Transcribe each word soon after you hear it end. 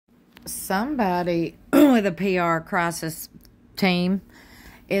somebody with a PR crisis team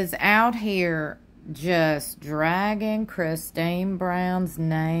is out here just dragging Christine Brown's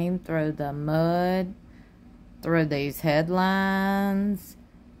name through the mud, through these headlines.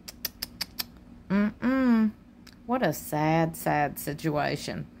 What a sad, sad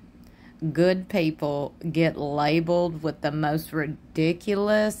situation. Good people get labeled with the most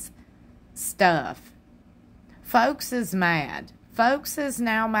ridiculous stuff. Folks is mad. Folks is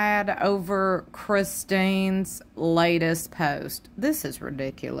now mad over Christine's latest post. This is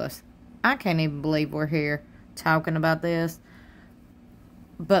ridiculous. I can't even believe we're here talking about this.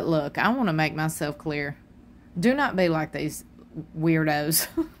 But look, I want to make myself clear. Do not be like these weirdos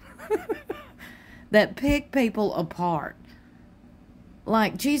that pick people apart.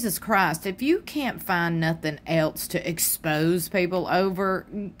 Like, Jesus Christ, if you can't find nothing else to expose people over,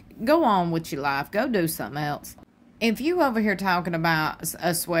 go on with your life. Go do something else. If you over here talking about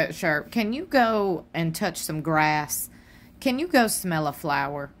a sweatshirt, can you go and touch some grass? Can you go smell a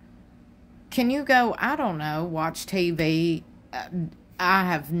flower? Can you go, I don't know, watch TV? I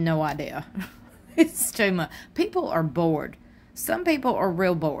have no idea. It's too much. People are bored. Some people are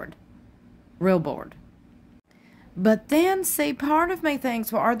real bored. Real bored. But then, see, part of me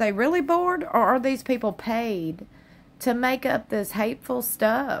thinks, well, are they really bored? Or are these people paid to make up this hateful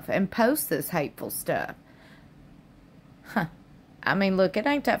stuff and post this hateful stuff? I mean, look, it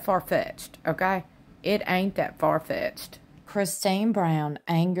ain't that far-fetched, okay? It ain't that far-fetched. Christine Brown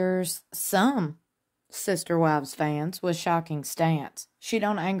angers some Sister Wives fans with shocking stance. She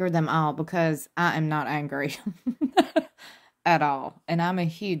don't anger them all because I am not angry at all. And I'm a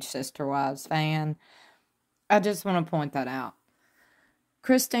huge Sister Wives fan. I just want to point that out.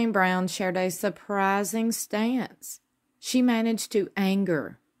 Christine Brown shared a surprising stance. She managed to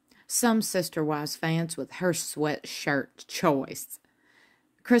anger some Sister Wives fans with her sweatshirt choice.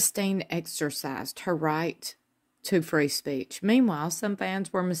 Christine exercised her right to free speech. Meanwhile, some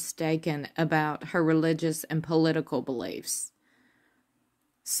fans were mistaken about her religious and political beliefs.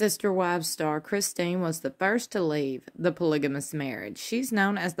 Sister Wives star Christine was the first to leave the polygamous marriage. She's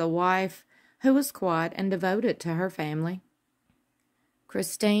known as the wife who was quiet and devoted to her family.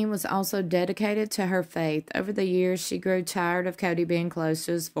 Christine was also dedicated to her faith. Over the years, she grew tired of Cody being close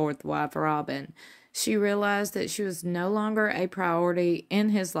to his fourth wife, Robin. She realized that she was no longer a priority in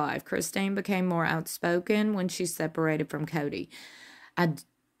his life. Christine became more outspoken when she separated from Cody.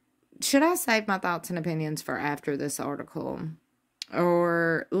 Should I save my thoughts and opinions for after this article?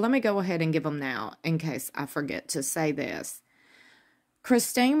 Or let me go ahead and give them now, in case I forget to say this.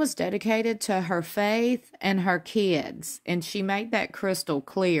 Christine was dedicated to her faith and her kids, and she made that crystal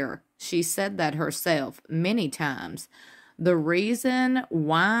clear. She said that herself many times. The reason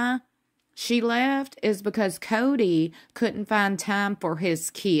why she left is because Cody couldn't find time for his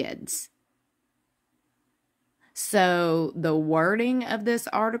kids. So the wording of this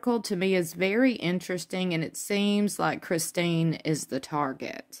article to me is very interesting, and it seems like Christine is the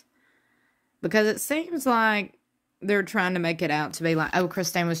target. Because it seems like they're trying to make it out to be like, oh,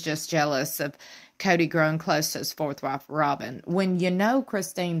 Christine was just jealous of Cody growing close to his fourth wife, Robin. When you know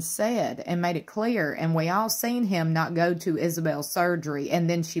Christine said and made it clear, and we all seen him not go to Isabel's surgery, and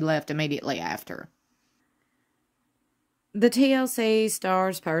then she left immediately after. The TLC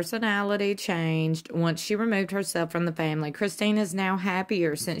star's personality changed once she removed herself from the family. Christine is now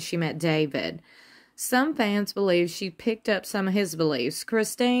happier since she met David. Some fans believe she picked up some of his beliefs.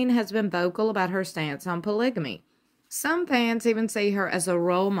 Christine has been vocal about her stance on polygamy. Some fans even see her as a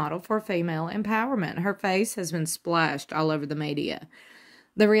role model for female empowerment. Her face has been splashed all over the media.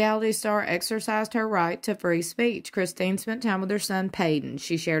 The reality star exercised her right to free speech. Christine spent time with her son, Paedon.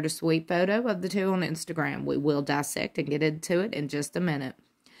 She shared a sweet photo of the two on Instagram. We will dissect and get into it in just a minute.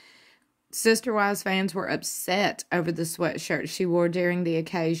 Sister Wives fans were upset over the sweatshirt she wore during the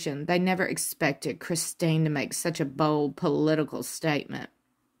occasion. They never expected Christine to make such a bold political statement.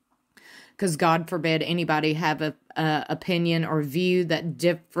 Because God forbid anybody have a opinion or view that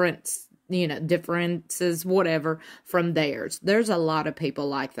differences whatever from theirs. There's a lot of people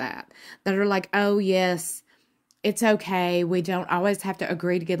like that are like, oh yes, it's okay. We don't always have to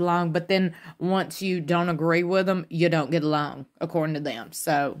agree to get along. But then once you don't agree with them, you don't get along, according to them.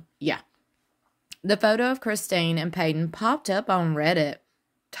 So yeah, the photo of Christine and Paedon popped up on Reddit.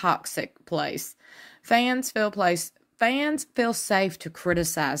 Toxic place. Fans feel safe to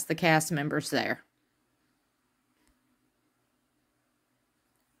criticize the cast members there.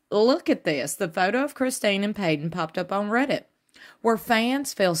 Look at this. The photo of Christine and Paedon popped up on Reddit, where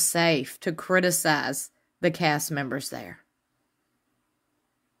fans feel safe to criticize the cast members there.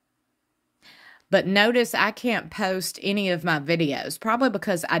 But notice I can't post any of my videos, probably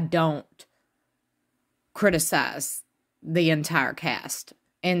because I don't criticize the entire cast.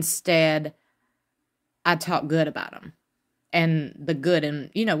 Instead, I talk good about them. And the good and,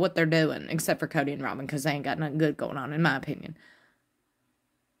 you know, what they're doing. Except for Cody and Robin, because they ain't got nothing good going on, in my opinion.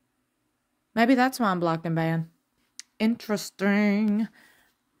 Maybe that's why I'm blocked and banned. Interesting.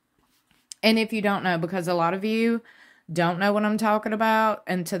 And if you don't know, because a lot of you don't know what I'm talking about,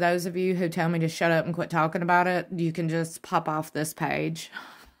 and to those of you who tell me to shut up and quit talking about it, you can just pop off this page.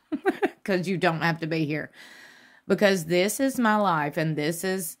 Because you don't have to be here. Because this is my life, and this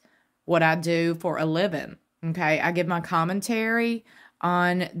is what I do for a living. Okay, I give my commentary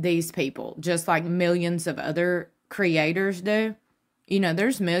on these people, just like millions of other creators do. You know,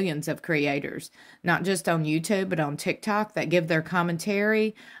 there's millions of creators, not just on YouTube, but on TikTok, that give their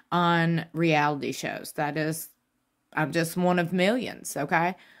commentary on reality shows. That is, I'm just one of millions,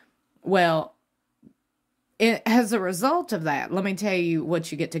 okay? Well, as a result of that, let me tell you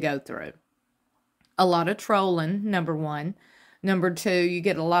what you get to go through. A lot of trolling, number one. Number two, you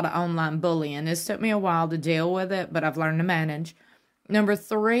get a lot of online bullying. It's took me a while to deal with it, but I've learned to manage. Number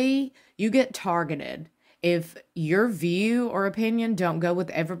three, you get targeted. If your view or opinion don't go with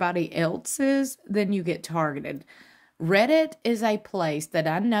everybody else's, then you get targeted. Reddit is a place that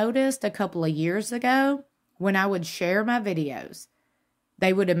I noticed a couple of years ago when I would share my videos.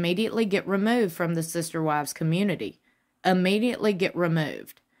 They would immediately get removed from the Sister Wives community. Immediately get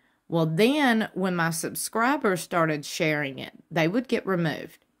removed. Well, then when my subscribers started sharing it, they would get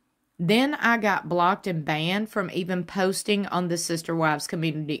removed. Then I got blocked and banned from even posting on the Sister Wives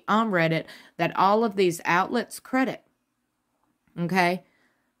community on Reddit that all of these outlets credit. Okay?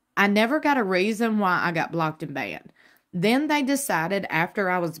 I never got a reason why I got blocked and banned. Then they decided after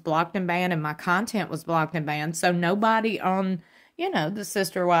I was blocked and banned and my content was blocked and banned, so nobody on, you know, the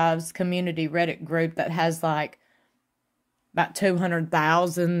Sister Wives community Reddit group that has like about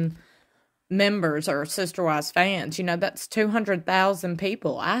 200,000 members or Sister Wives fans, you know, that's 200,000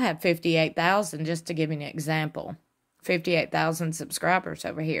 people. I have 58,000, just to give you an example. 58,000 subscribers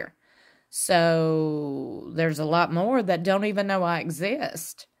over here. So there's a lot more that don't even know I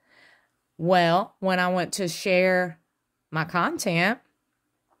exist. Well, when I went to share my content,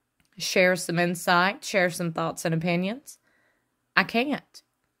 share some insight, share some thoughts and opinions, I can't,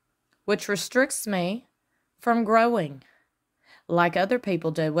 which restricts me from growing like other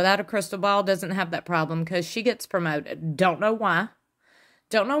people do. Without a Crystal Ball doesn't have that problem because she gets promoted. Don't know why.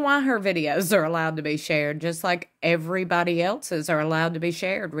 Don't know why her videos are allowed to be shared, just like everybody else's are allowed to be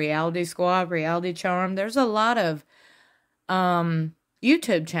shared. Reality Squad, Reality Charm. There's a lot of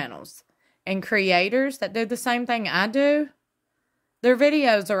YouTube channels and creators that do the same thing I do. Their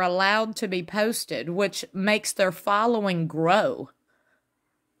videos are allowed to be posted, which makes their following grow.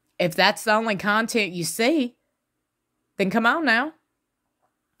 If that's the only content you see, then come on now.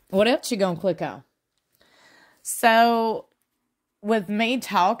 What else you gonna click on? So, with me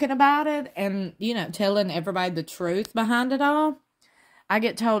talking about it and, you know, telling everybody the truth behind it all, I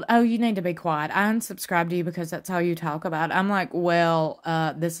get told, oh, you need to be quiet. I unsubscribe to you because that's all you talk about. I'm like, well,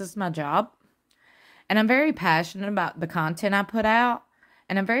 this is my job. And I'm very passionate about the content I put out.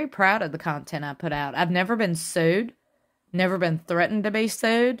 And I'm very proud of the content I put out. I've never been sued. Never been threatened to be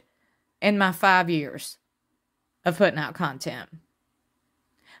sued in my 5 years of putting out content.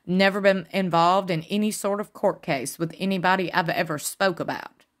 Never been involved in any sort of court case with anybody I've ever spoke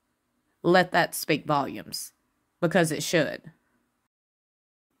about. Let that speak volumes. Because it should.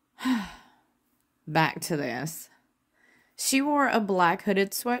 Back to this. She wore a black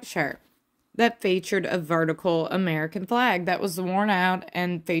hooded sweatshirt that featured a vertical American flag that was worn out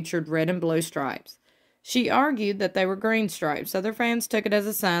and featured red and blue stripes. She argued that they were green stripes. Other fans took it as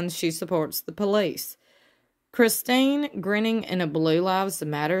a sign she supports the police. Christine, grinning in a Blue Lives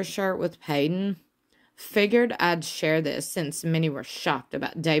Matter shirt with Paedon, figured I'd share this since many were shocked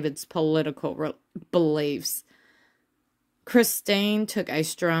about David's political beliefs. Christine took a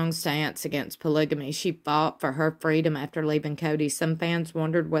strong stance against polygamy. She fought for her freedom after leaving Cody. Some fans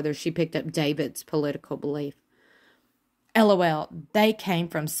wondered whether she picked up David's political belief. LOL, they came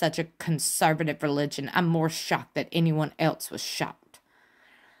from such a conservative religion. I'm more shocked that anyone else was shocked.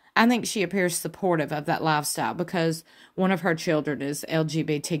 I think she appears supportive of that lifestyle because one of her children is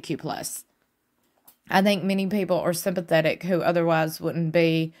LGBTQ+. I think many people are sympathetic who otherwise wouldn't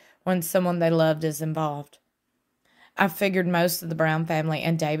be when someone they loved is involved. I figured most of the Brown family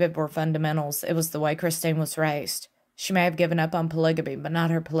and David were fundamentals. It was the way Christine was raised. She may have given up on polygamy, but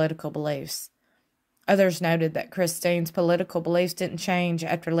not her political beliefs. Others noted that Christine's political beliefs didn't change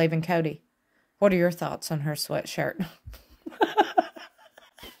after leaving Cody. What are your thoughts on her sweatshirt?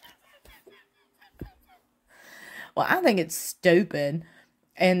 Well, I think it's stupid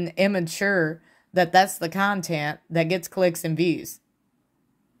and immature that that's the content that gets clicks and views.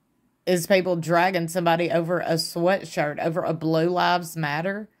 Is people dragging somebody over a sweatshirt, over a Blue Lives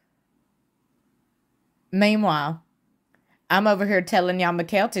Matter? Meanwhile, I'm over here telling y'all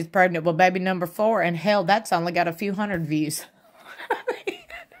McKelty's pregnant with baby number 4, and hell, that's only got a few hundred views.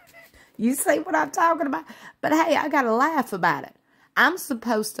 You see what I'm talking about? But hey, I got to laugh about it. I'm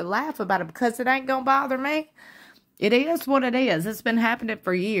supposed to laugh about it because it ain't going to bother me. It is what it is. It's been happening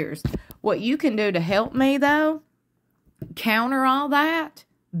for years. What you can do to help me, though, counter all that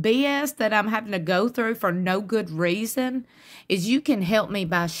BS that I'm having to go through for no good reason, is you can help me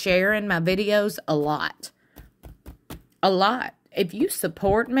by sharing my videos a lot. A lot. If you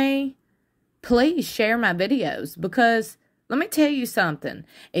support me, please share my videos, because let me tell you something.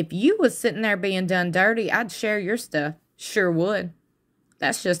 If you was sitting there being done dirty, I'd share your stuff. Sure would.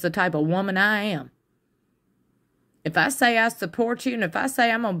 That's just the type of woman I am. If I say I support you, and if I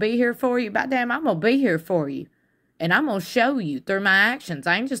say I'm going to be here for you, by damn, I'm going to be here for you. And I'm going to show you through my actions.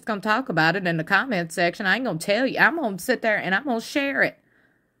 I ain't just going to talk about it in the comment section. I ain't going to tell you. I'm going to sit there and I'm going to share it.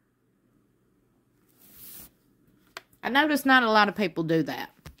 I notice not a lot of people do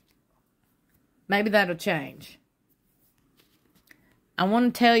that. Maybe that'll change. I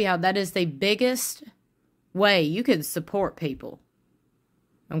want to tell y'all that is the biggest way you can support people.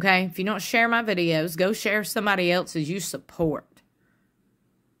 Okay? If you don't share my videos, go share somebody else's you support.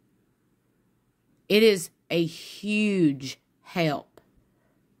 It is a huge help.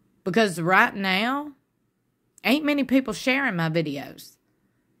 Because right now, ain't many people sharing my videos.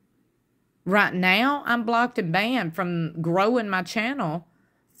 Right now, I'm blocked and banned from growing my channel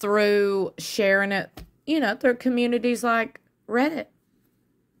through sharing it, through communities like Reddit.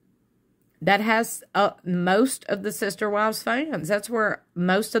 That has most of the Sister Wives fans. That's where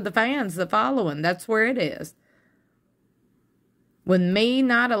most of the fans, the following, that's where it is. With me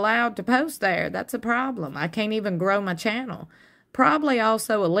not allowed to post there, that's a problem. I can't even grow my channel. Probably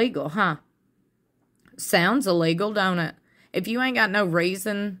also illegal, huh? Sounds illegal, don't it? If you ain't got no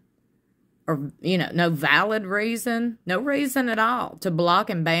reason, or, no valid reason, no reason at all to block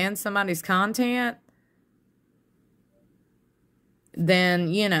and ban somebody's content, then,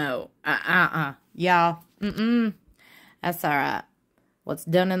 y'all, that's all right. What's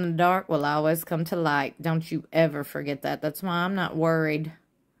done in the dark will always come to light. Don't you ever forget that. That's why I'm not worried.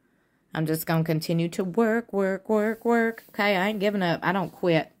 I'm just going to continue to work. Okay, I ain't giving up. I don't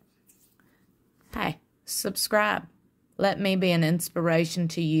quit. Hey, subscribe. Let me be an inspiration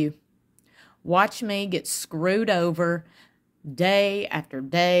to you. Watch me get screwed over day after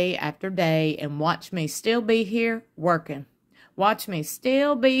day after day, and watch me still be here working. Watch me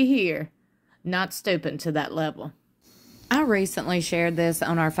still be here, not stooping to that level. I recently shared this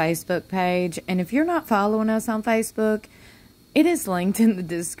on our Facebook page, and if you're not following us on Facebook, it is linked in the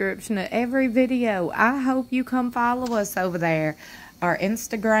description of every video. I hope you come follow us over there. Our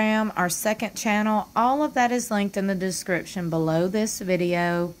Instagram, our second channel, all of that is linked in the description below this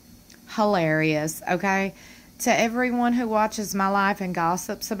video. Hilarious, okay? To everyone who watches my life and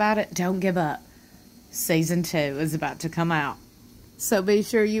gossips about it, don't give up. Season 2 is about to come out. So be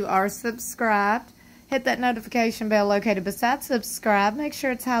sure you are subscribed. Hit that notification bell located beside subscribe. Make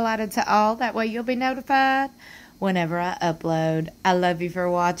sure it's highlighted to all. That way you'll be notified whenever I upload. I love you for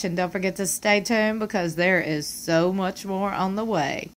watching. Don't forget to stay tuned because there is so much more on the way.